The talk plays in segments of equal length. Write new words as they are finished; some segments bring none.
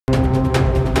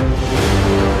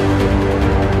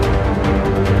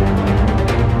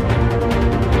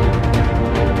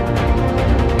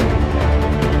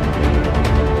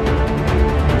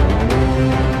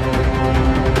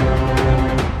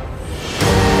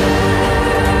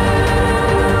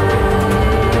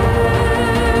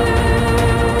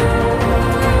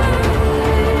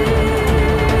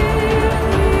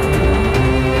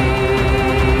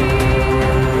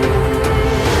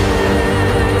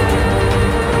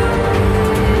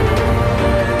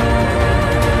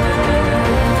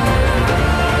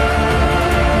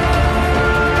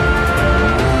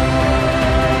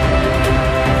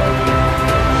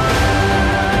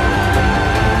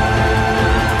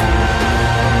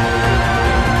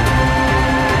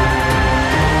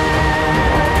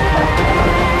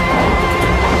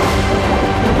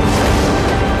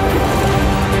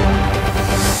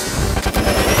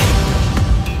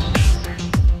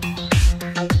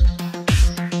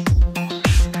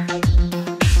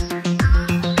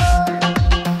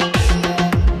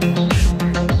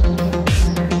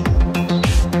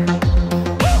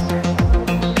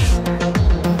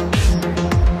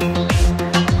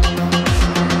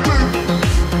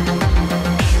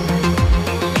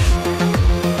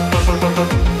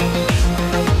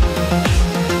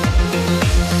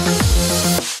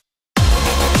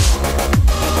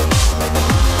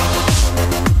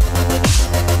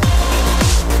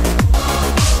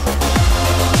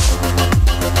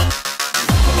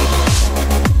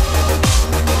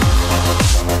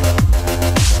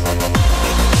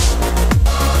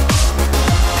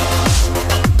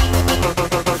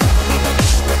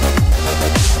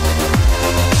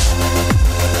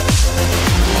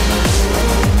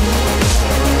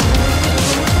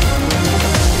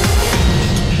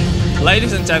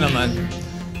Ladies and gentlemen,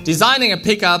 designing a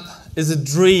pickup is a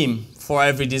dream for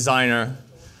every designer.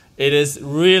 It is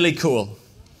really cool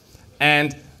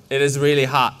and it is really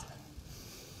hard.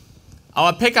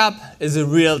 Our pickup is a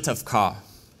real tough car.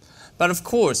 But of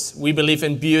course, we believe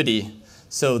in beauty,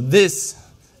 so this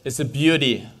is the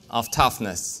beauty of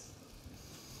toughness.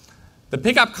 The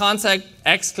pickup concept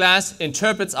X-Class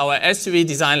interprets our SUV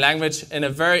design language in a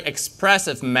very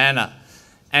expressive manner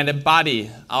and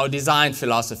embody our design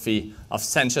philosophy of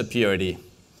sensual purity.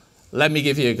 Let me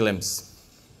give you a glimpse.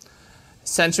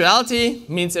 Sensuality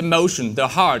means emotion, the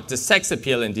heart, the sex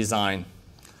appeal in design.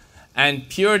 And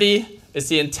purity is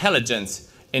the intelligence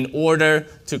in order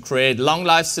to create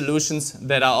long-life solutions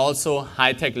that are also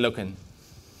high-tech looking.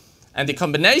 And the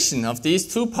combination of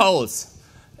these two poles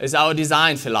is our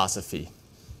design philosophy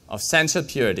of sensual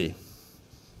purity,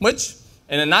 which,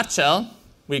 in a nutshell,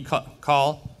 we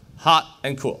call hot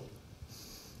and cool.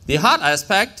 The hot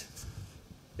aspect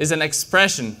is an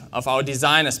expression of our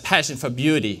designer's passion for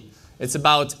beauty. It's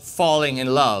about falling in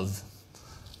love.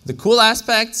 The cool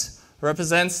aspect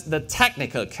represents the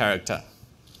technical character,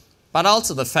 but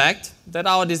also the fact that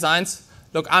our designs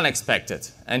look unexpected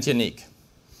and unique.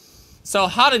 So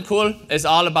hot and cool is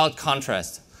all about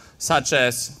contrast, such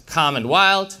as calm and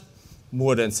wild,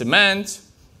 wood and cement,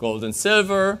 gold and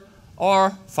silver,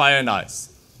 or fire and ice.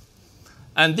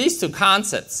 And these two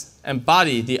concepts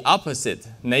embody the opposite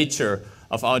nature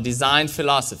of our design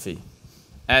philosophy,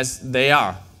 as they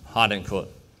are hot and cool.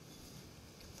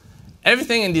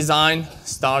 Everything in design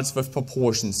starts with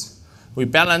proportions. We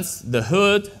balance the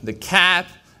hood, the cab,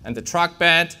 and the truck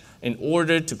bed in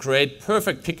order to create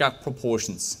perfect pickup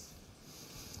proportions.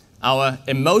 Our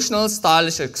emotional,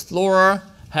 stylish Explorer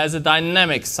has a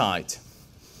dynamic side.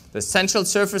 The central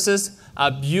surfaces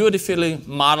are beautifully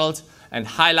modeled and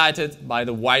highlighted by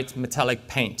the white metallic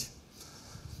paint.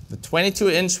 The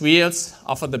 22-inch wheels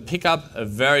offer the pickup a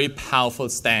very powerful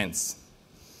stance.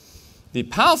 The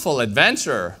powerful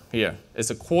Adventurer here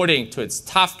is according to its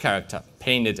tough character,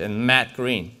 painted in matte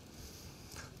green.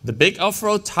 The big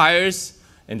off-road tires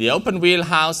in the open wheel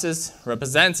houses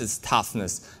represents its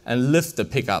toughness and lift the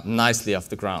pickup nicely off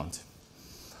the ground.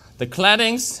 The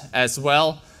claddings, as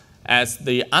well as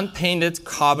the unpainted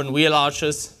carbon wheel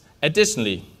arches,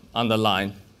 additionally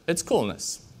underline its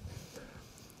coolness.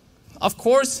 Of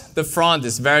course, the front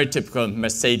is very typical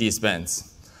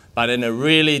Mercedes-Benz, but in a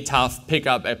really tough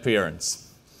pickup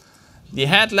appearance. The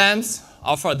headlamps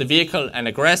offer the vehicle an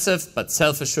aggressive but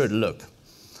self-assured look.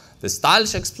 The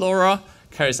stylish Explorer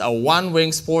carries a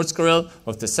one-wing sports grille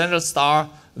with the central star,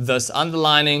 thus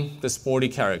underlining the sporty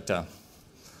character.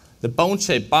 The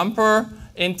bone-shaped bumper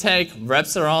intake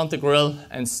wraps around the grille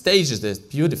and stages it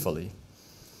beautifully.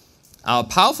 Our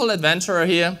powerful Adventurer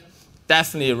here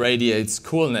definitely radiates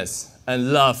coolness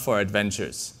and love for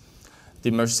adventures.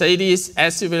 The Mercedes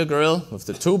SUV grille with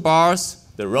the two bars,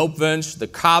 the rope winch, the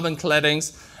carbon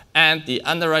claddings, and the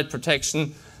underride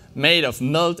protection made of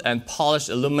milled and polished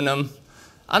aluminum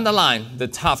underline the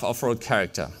tough off-road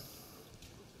character.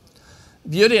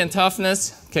 Beauty and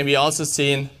toughness can be also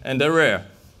seen in the rear.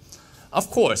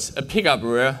 Of course, a pickup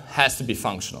rear has to be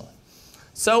functional.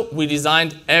 So we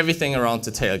designed everything around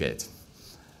the tailgate.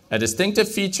 A distinctive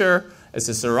feature is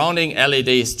the surrounding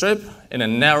LED strip in a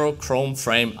narrow chrome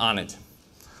frame on it.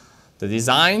 The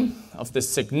design of this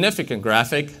significant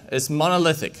graphic is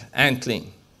monolithic and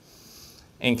clean.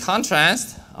 In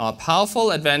contrast, our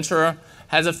powerful Adventurer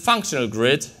has a functional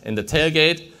grid in the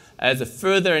tailgate as a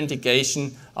further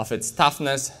indication of its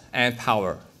toughness and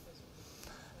power.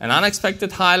 An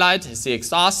unexpected highlight is the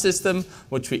exhaust system,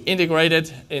 which we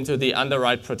integrated into the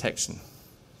underride protection.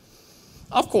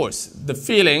 Of course, the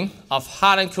feeling of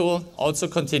hot and cool also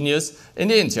continues in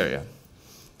the interior.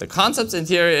 The concept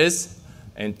interior is,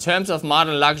 in terms of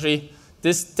modern luxury,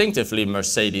 distinctively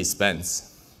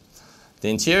Mercedes-Benz. The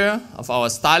interior of our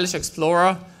stylish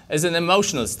Explorer is an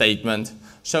emotional statement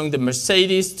showing the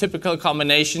Mercedes typical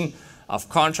combination of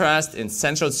contrast in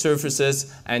central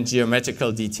surfaces and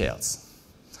geometrical details.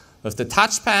 With the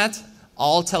touchpad,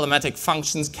 all telematic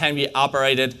functions can be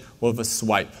operated with a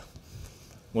swipe.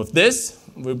 With this,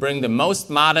 we bring the most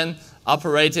modern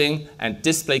operating and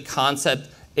display concept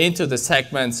into the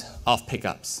segments of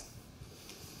pickups.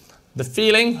 The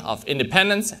feeling of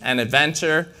independence and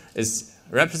adventure is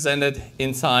represented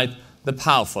inside the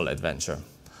powerful Adventurer.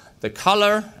 The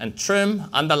color and trim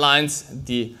underlines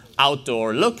the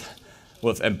outdoor look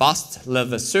with embossed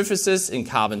leather surfaces in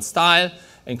carbon style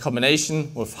in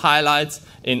combination with highlights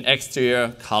in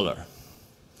exterior color.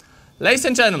 Ladies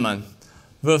and gentlemen,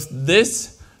 with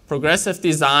this progressive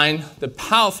design, the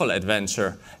powerful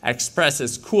Adventurer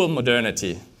expresses cool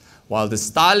modernity, while the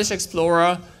stylish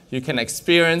Explorer you can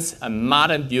experience a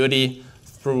modern beauty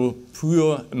through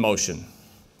pure emotion.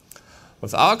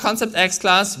 With our Concept X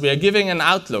class, we are giving an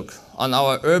outlook on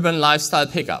our urban lifestyle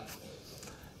pickup.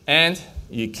 And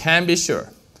you can be sure,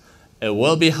 it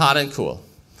will be hot and cool.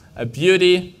 A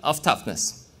beauty of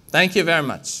toughness. Thank you very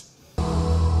much.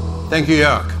 Thank you,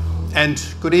 Jörg. And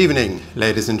good evening,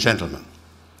 ladies and gentlemen.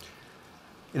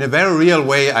 In a very real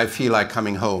way, I feel like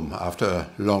coming home after a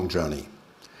long journey.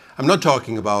 I'm not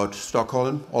talking about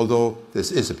Stockholm, although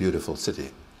this is a beautiful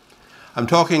city. I'm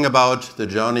talking about the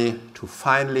journey to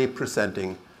finally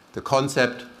presenting the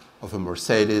concept of a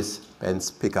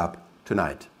Mercedes-Benz pickup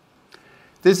tonight.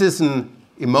 This is an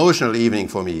emotional evening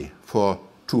for me for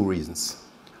two reasons.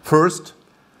 First,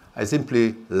 I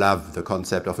simply love the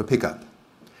concept of a pickup.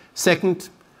 Second,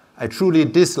 I truly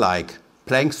dislike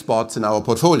blank spots in our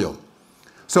portfolio.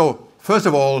 So, first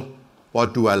of all,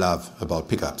 what do I love about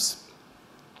pickups?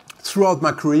 Throughout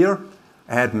my career,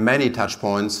 I had many touch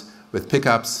points with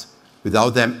pickups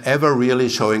without them ever really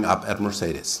showing up at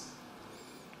Mercedes.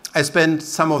 I spent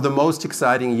some of the most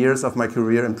exciting years of my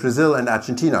career in Brazil and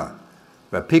Argentina,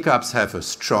 where pickups have a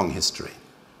strong history.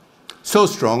 So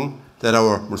strong that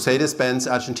our Mercedes-Benz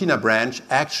Argentina branch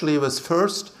actually was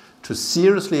first to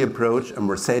seriously approach a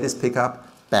Mercedes pickup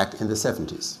back in the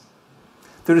 70s.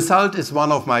 The result is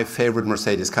one of my favorite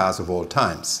Mercedes cars of all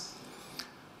times,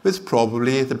 with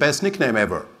probably the best nickname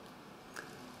ever.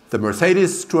 The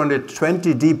Mercedes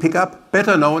 220D pickup,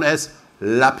 better known as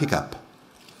La Pickup.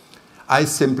 I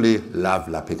simply love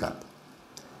La Pickup.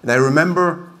 And I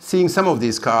remember seeing some of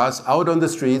these cars out on the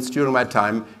streets during my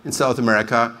time in South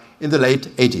America in the late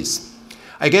 80s.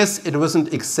 I guess it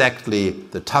wasn't exactly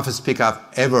the toughest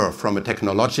pickup ever from a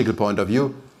technological point of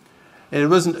view, and it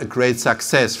wasn't a great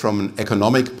success from an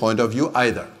economic point of view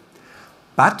either.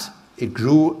 But it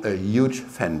grew a huge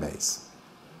fan base.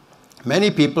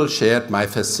 Many people shared my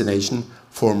fascination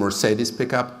for Mercedes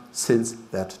pickup since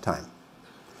that time.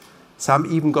 Some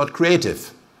even got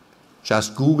creative.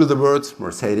 Just Google the words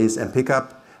Mercedes and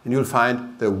pickup and you'll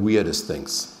find the weirdest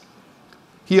things.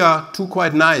 Here are two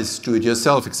quite nice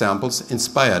do-it-yourself examples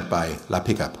inspired by La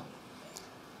Pickup.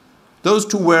 Those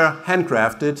two were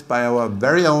handcrafted by our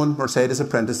very own Mercedes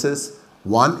apprentices,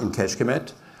 one in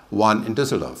Kecskemét, one in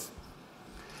Düsseldorf.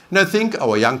 And I think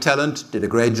our young talent did a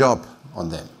great job on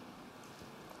them.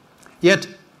 Yet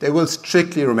they will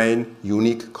strictly remain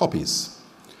unique copies.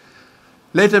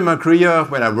 Later in my career,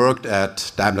 when I worked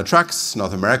at Daimler Trucks,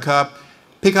 North America,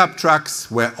 pickup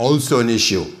trucks were also an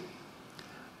issue.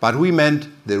 But we meant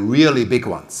the really big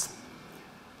ones.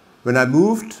 When I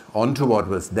moved on to what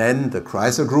was then the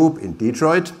Chrysler Group in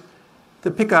Detroit,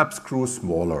 the pickups grew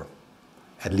smaller,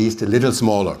 at least a little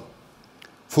smaller.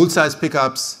 Full-size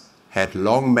pickups had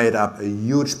long made up a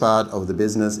huge part of the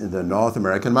business in the North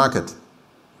American market.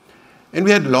 And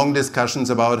we had long discussions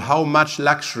about how much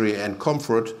luxury and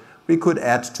comfort we could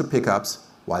add to pickups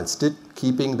while still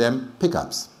keeping them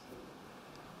pickups.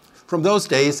 From those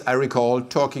days, I recall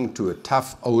talking to a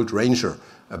tough old ranger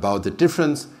about the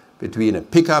difference between a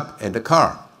pickup and a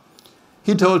car.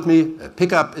 He told me a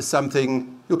pickup is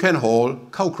something you can haul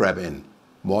cow crap in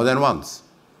more than once.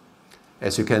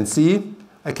 As you can see,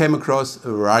 I came across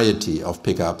a variety of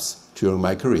pickups during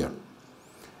my career,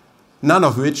 none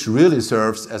of which really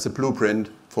serves as a blueprint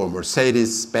for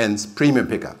Mercedes-Benz premium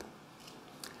pickup.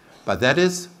 But that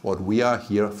is what we are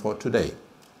here for today.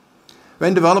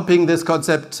 When developing this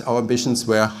concept, our ambitions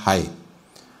were high.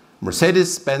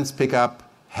 Mercedes-Benz pickup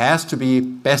has to be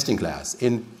best in class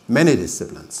in many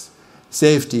disciplines.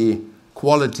 Safety,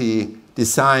 quality,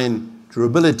 design,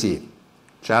 durability,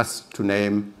 just to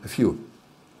name a few.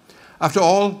 After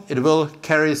all, it will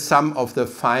carry some of the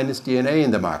finest DNA in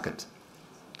the market.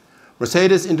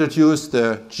 Mercedes introduced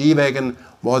the G-Wagon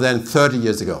more than 30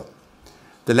 years ago,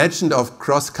 the legend of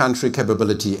cross-country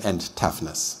capability and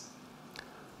toughness.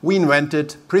 We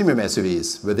invented premium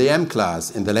SUVs with the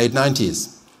M-Class in the late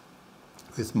 90s.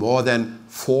 With more than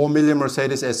 4 million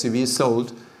Mercedes SUVs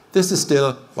sold, this is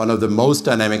still one of the most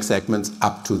dynamic segments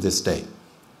up to this day.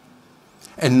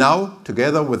 And now,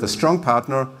 together with a strong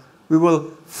partner, we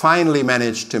will finally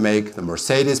manage to make the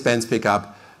Mercedes-Benz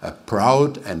pickup a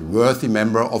proud and worthy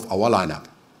member of our lineup.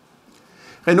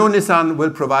 Renault-Nissan will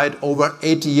provide over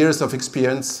 80 years of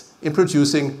experience in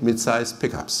producing mid-size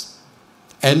pickups.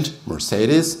 And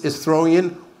Mercedes is throwing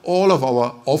in all of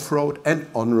our off-road and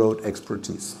on-road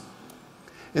expertise.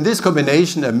 In this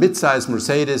combination, a mid-size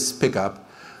Mercedes pickup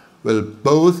will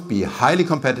both be highly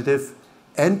competitive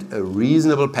and a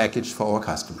reasonable package for our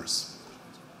customers.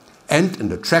 And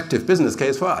an attractive business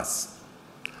case for us.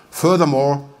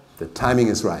 Furthermore, the timing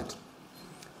is right.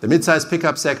 The mid-size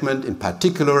pickup segment in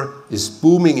particular is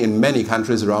booming in many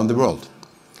countries around the world.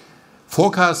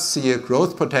 Forecasts see a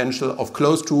growth potential of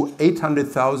close to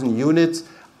 800,000 units,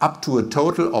 up to a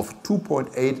total of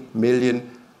 2.8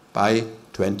 million by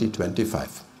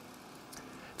 2025.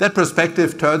 That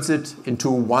perspective turns it into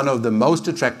one of the most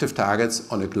attractive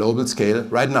targets on a global scale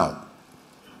right now.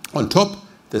 On top,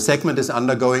 the segment is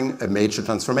undergoing a major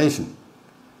transformation.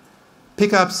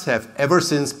 Pickups have ever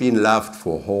since been loved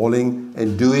for hauling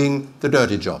and doing the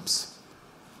dirty jobs.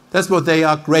 That's what they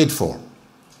are great for.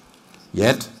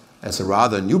 Yet, as a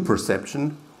rather new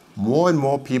perception, more and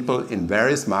more people in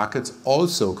various markets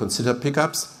also consider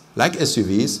pickups, like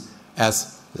SUVs,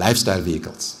 as lifestyle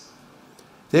vehicles.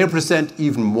 They represent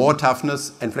even more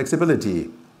toughness and flexibility.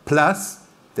 Plus,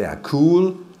 they are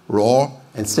cool, raw,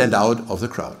 and stand out of the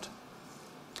crowd.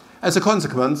 As a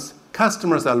consequence,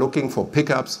 customers are looking for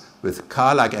pickups with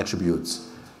car-like attributes,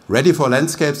 ready for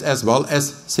landscapes as well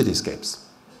as cityscapes.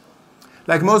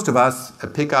 Like most of us, a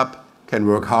pickup can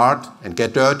work hard and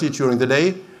get dirty during the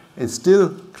day and still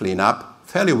clean up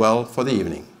fairly well for the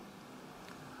evening.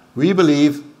 We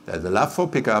believe that the love for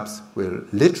pickups will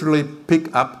literally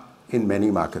pick up in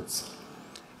many markets.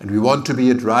 And we want to be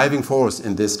a driving force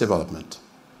in this development.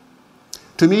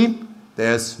 To me,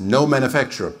 there's no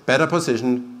manufacturer better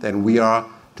positioned than we are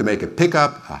to make a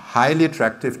pickup a highly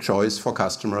attractive choice for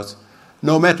customers,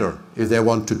 no matter if they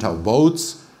want to tow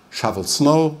boats, shovel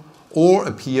snow, or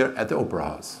appear at the Opera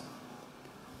House.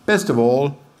 Best of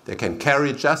all, they can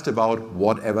carry just about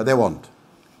whatever they want,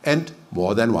 and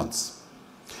more than once.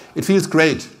 It feels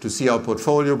great to see our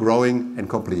portfolio growing and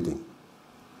completing.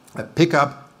 A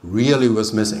pickup really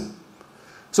was missing.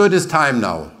 So it is time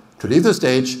now to leave the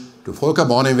stage to Volker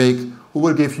Borningweg, who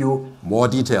will give you more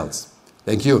details.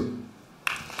 Thank you.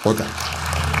 Volker.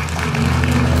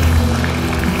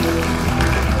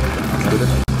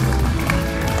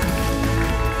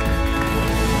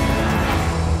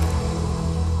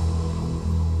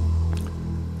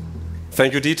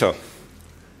 Thank you, Dieter.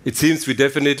 It seems we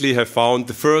definitely have found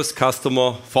the first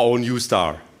customer for our new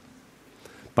star.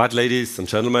 But ladies and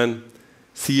gentlemen,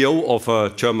 CEO of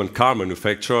a German car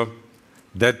manufacturer,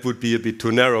 that would be a bit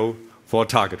too narrow for a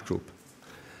target group.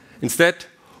 Instead,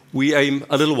 we aim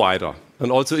a little wider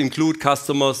and also include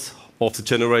customers of the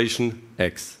Generation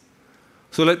X.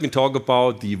 So let me talk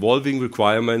about the evolving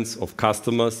requirements of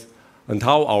customers and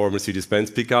how our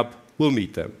Mercedes-Benz pickup will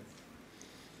meet them.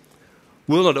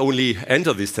 We'll not only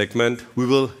enter this segment, we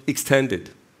will extend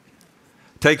it.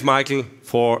 Take Michael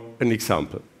for an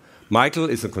example. Michael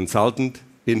is a consultant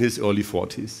in his early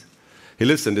 40s. He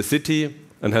lives in the city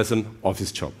and has an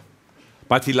office job.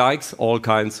 But he likes all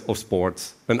kinds of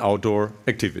sports and outdoor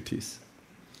activities.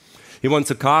 He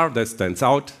wants a car that stands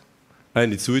out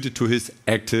and is suited to his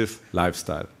active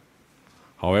lifestyle.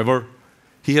 However,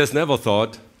 he has never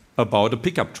thought about a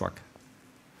pickup truck.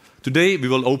 Today, we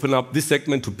will open up this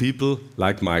segment to people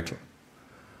like Michael.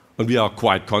 And we are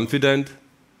quite confident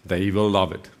they will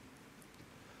love it.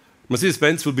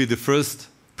 Mercedes-Benz will be the first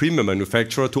premium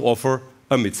manufacturer to offer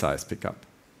a mid-size pickup.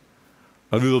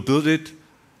 And we will build it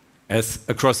as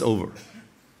a crossover.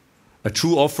 A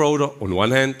true off-roader on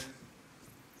one hand,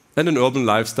 and an urban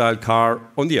lifestyle car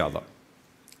on the other.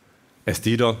 As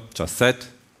Dieter just said,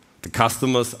 the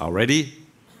customers are ready.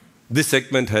 This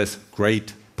segment has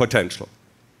great potential.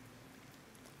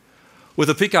 With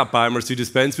a pickup by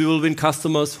Mercedes-Benz, we will win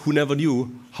customers who never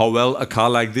knew how well a car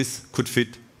like this could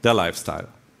fit their lifestyle.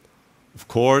 Of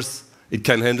course, it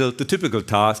can handle the typical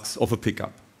tasks of a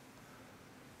pickup.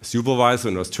 A supervisor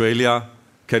in Australia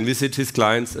can visit his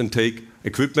clients and take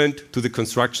equipment to the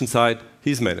construction site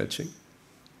he's managing.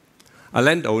 A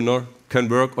landowner can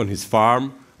work on his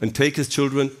farm and take his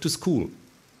children to school.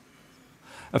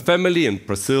 A family in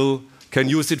Brazil can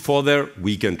use it for their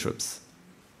weekend trips.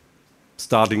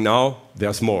 Starting now,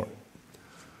 there's more.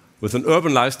 With an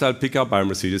urban lifestyle pickup by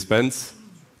Mercedes-Benz,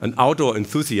 an outdoor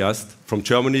enthusiast from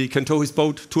Germany can tow his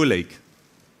boat to a lake.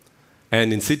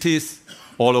 And in cities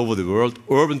all over the world,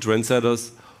 urban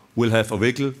trendsetters will have a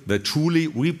vehicle that truly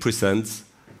represents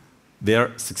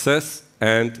their success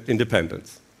and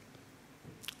independence.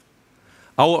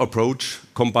 Our approach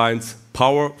combines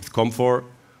power with comfort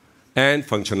and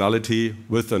functionality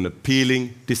with an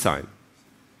appealing design.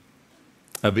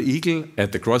 A vehicle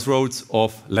at the crossroads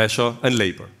of leisure and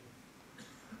labor,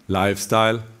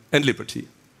 lifestyle and liberty.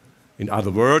 In other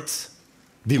words,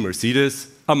 the Mercedes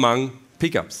among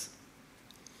pickups.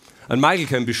 And Michael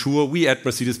can be sure we at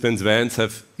Mercedes-Benz Vans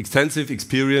have extensive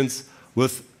experience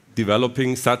with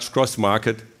developing such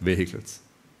cross-market vehicles.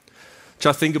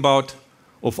 Just think about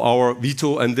our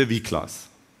Vito and the V-Class.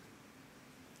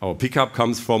 Our pickup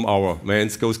comes from our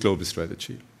Vans Goes Global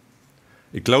strategy.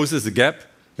 It closes the gap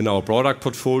in our product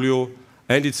portfolio,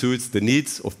 and it suits the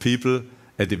needs of people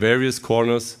at the various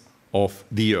corners of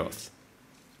the earth.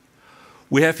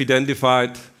 We have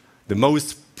identified the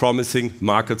most promising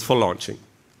markets for launching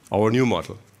our new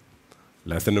model: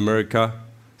 Latin America,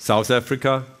 South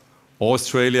Africa,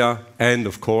 Australia, and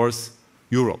of course,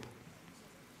 Europe.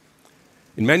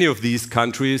 In many of these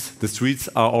countries, the streets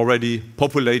are already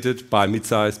populated by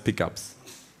mid-sized pickups.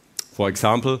 For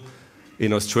example,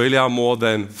 in Australia, more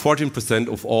than 14%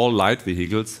 of all light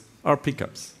vehicles are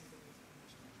pickups.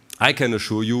 I can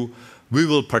assure you, we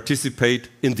will participate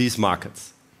in these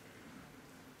markets.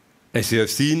 As you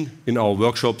have seen in our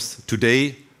workshops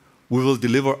today, we will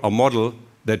deliver a model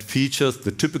that features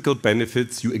the typical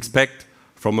benefits you expect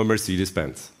from a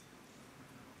Mercedes-Benz.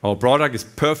 Our product is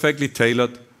perfectly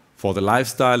tailored for the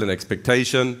lifestyle and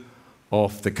expectation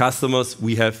of the customers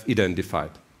we have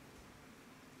identified.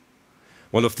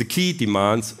 One of the key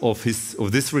demands of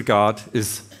this regard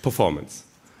is performance.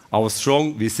 Our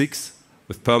strong V6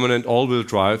 with permanent all-wheel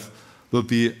drive will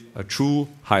be a true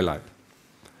highlight.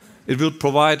 It will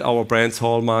provide our brand's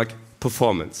hallmark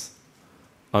performance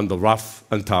under rough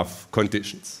and tough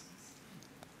conditions.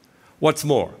 What's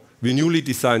more, the newly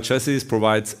designed chassis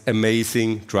provides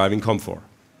amazing driving comfort.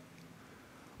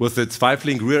 With its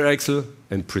 5-link rear axle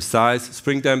and precise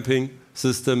spring damping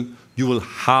system, you will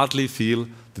hardly feel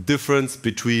the difference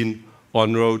between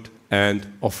on-road and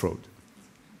off-road.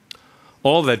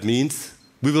 All that means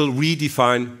we will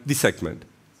redefine the segment.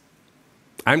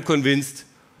 I'm convinced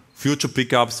future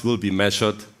pickups will be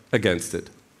measured against it.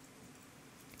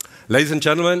 Ladies and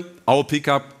gentlemen, our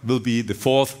pickup will be the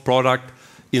 4th product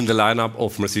in the lineup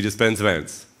of Mercedes-Benz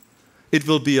Vans. It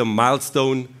will be a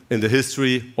milestone in the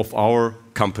history of our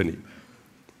company.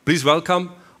 Please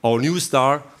welcome our new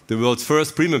star, the world's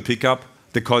first premium pickup,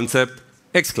 the Concept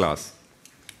X-Class.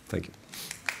 Thank you.